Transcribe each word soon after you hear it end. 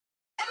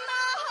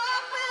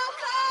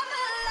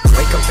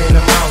in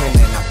the morning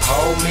and I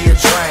pull me a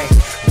drink.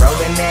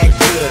 Rolling that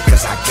good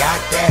cause I got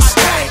that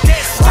stank.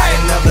 Write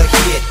another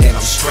hit then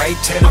I'm straight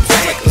to the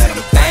bank. Let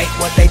them think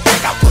what they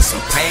think. I put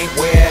some paint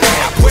where it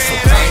ain't. I put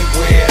some paint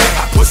where it ain't.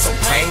 I put some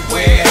paint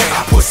where it ain't.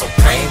 I put some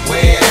paint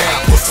where it ain't.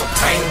 I put some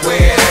paint where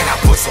it ain't. I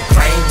put some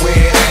paint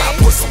where it ain't. I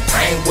put some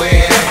paint where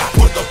it ain't. I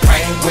put the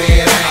paint where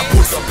it ain't. I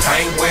put some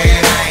paint where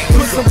it ain't.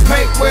 Put some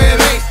paint where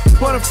it ain't.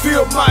 Wanna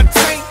feel my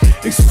tank.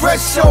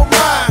 Express your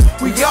mind.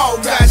 We all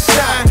got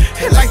shine.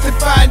 And like to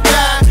find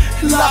dime.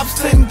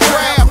 Lobster and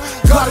crab.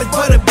 Garlic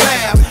butter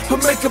bath. I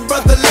make a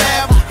brother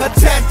laugh. A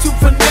tattoo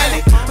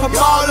fanatic. I'm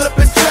all up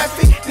in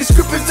traffic. The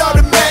script is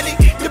automatic.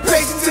 Your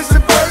patience is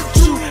a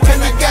virtue. And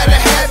I gotta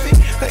have it.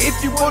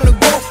 If you wanna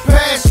go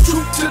past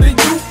truth to the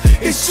youth,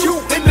 it's you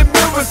in the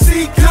mirror.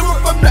 See clearer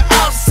from the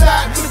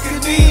outside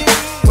looking in.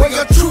 Where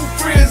your true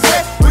friends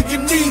at? When you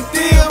need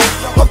them.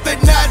 Hope they're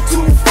not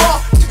too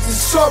far. Just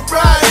a short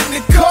ride in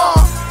the car.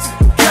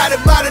 Got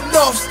it by the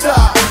North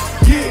Star.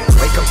 Yeah.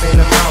 Wake up in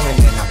the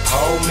morning and I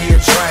pull me a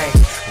drink.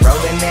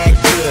 Rolling that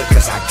good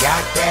cause I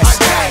got that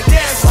stank.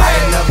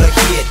 Write another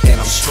hit then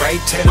I'm straight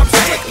to the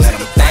bank. Let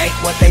them think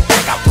what they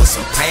think. I put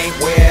some paint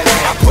where it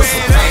ain't. I put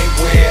some paint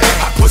where it ain't.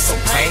 I put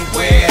some paint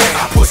where it ain't.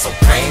 I put some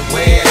paint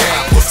where it ain't.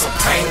 I put some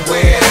paint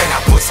where it ain't. I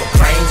put some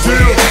paint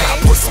where it ain't. I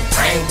put some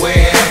paint where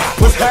it ain't. I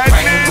put some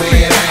paint where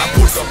it ain't. I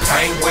put some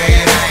paint where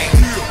it ain't.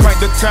 Crank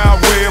the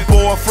town red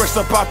boy, fresh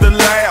up out the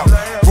lab.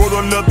 Wrote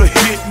another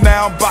hit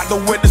now, bout to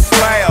wet the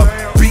slab.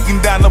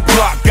 Beating down the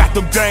block, got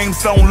them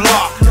games on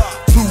lock.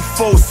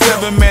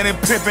 247, man, and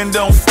pimpin'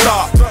 don't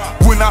stop.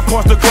 When I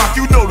punch the clock,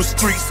 you know the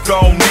streets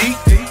gon' need.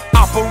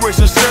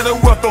 Operation Shadow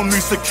Wealth don't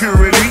need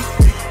security.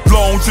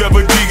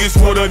 Longevity is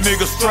what a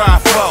nigga strive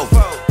for.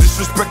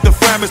 Disrespect the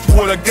famous,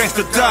 what a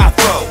gangster die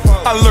for.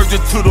 Allergic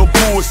to the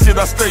bullshit,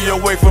 I stay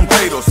away from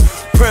haters.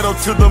 Pedal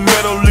to the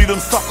metal, lead them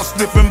suckers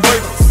sniffing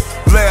labels.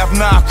 Laugh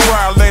now,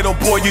 cry later,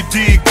 boy, you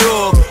did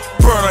good.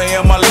 Burner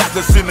in my life,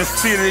 that's in the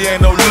city,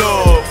 ain't no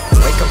love.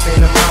 Wake up in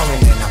the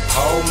morning and I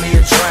pull me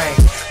a drink.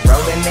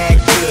 Rolling that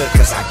good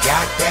cause I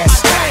got that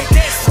stank.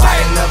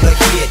 Write another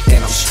hit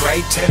then I'm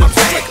straight to the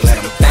bank.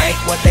 Let them think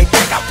what they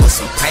think. I put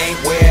some paint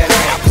where it ain't.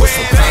 I put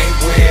some paint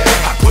where it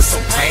ain't. I put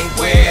some paint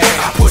where it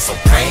ain't. I put some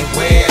paint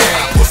where it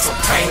ain't. I put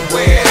some paint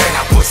where it ain't.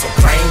 I put some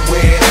paint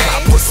where it ain't.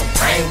 I put some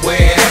paint where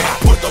it ain't. I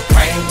put the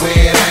paint where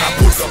it ain't. I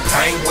put some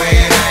paint where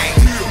it ain't.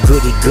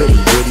 Goody, goody,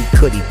 goody,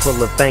 couldy,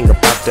 pull a thing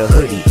about the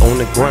hoodie. On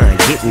the grind,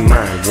 getting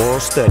mine,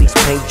 world studies,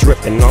 paint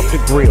dripping off the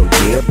grill.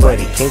 Yeah,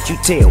 buddy, can't you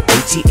tell?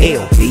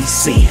 ATL,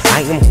 BC,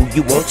 I am who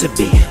you want to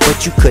be,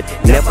 but you could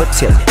never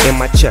tell. In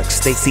my Chuck,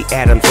 Stacey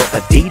Adams or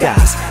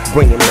Adidas,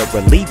 bringing the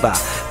reliever,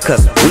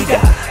 cause we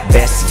got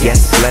best,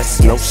 yes, bless,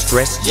 no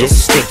stress,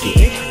 just stick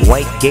it.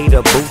 White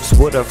gator boots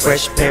with a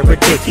fresh pair of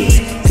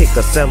dickies. Pick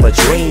a sell a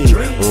dream,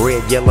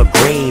 red, yellow,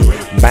 green.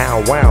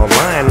 Bow wow,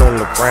 lying on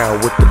the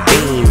ground with the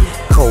beam.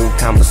 Cold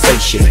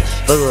conversation,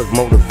 thug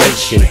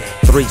motivation.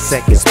 3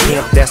 seconds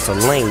pimp, that's a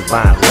lane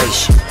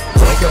violation.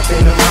 Wake up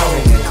in the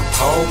morning and I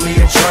pull me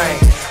a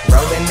drink.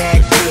 Rolling that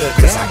good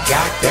cause I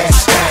got that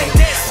stank.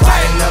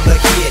 Write another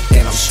hit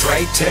then I'm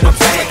straight to the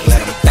bank.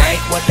 Let them think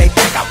what they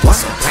think. I put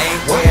some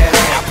paint where it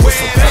ain't. I put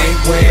some paint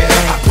where it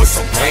ain't. I put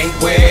some paint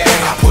where it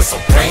ain't. I put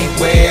some paint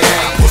where it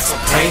ain't. I put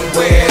some paint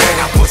where it ain't.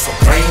 I put some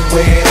paint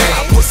where it ain't.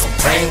 I put some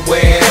paint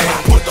where it ain't.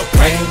 I put the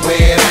paint where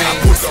it ain't. I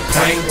put some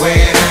paint where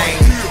it ain't.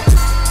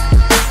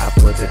 I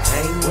put the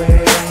paint where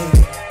it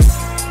ain't.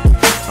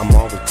 I'm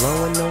always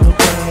blowing on the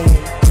brain.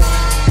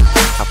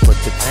 I put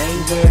the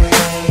paint where it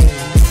ain't.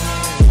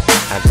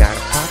 I got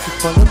a pocket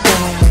full of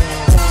gold.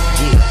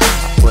 Yeah,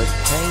 I put the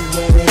paint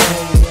where it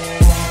ain't.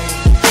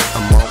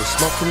 I'm always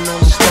smoking on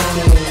the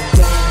stone.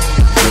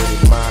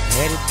 Good mob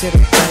headed to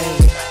the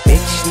bank.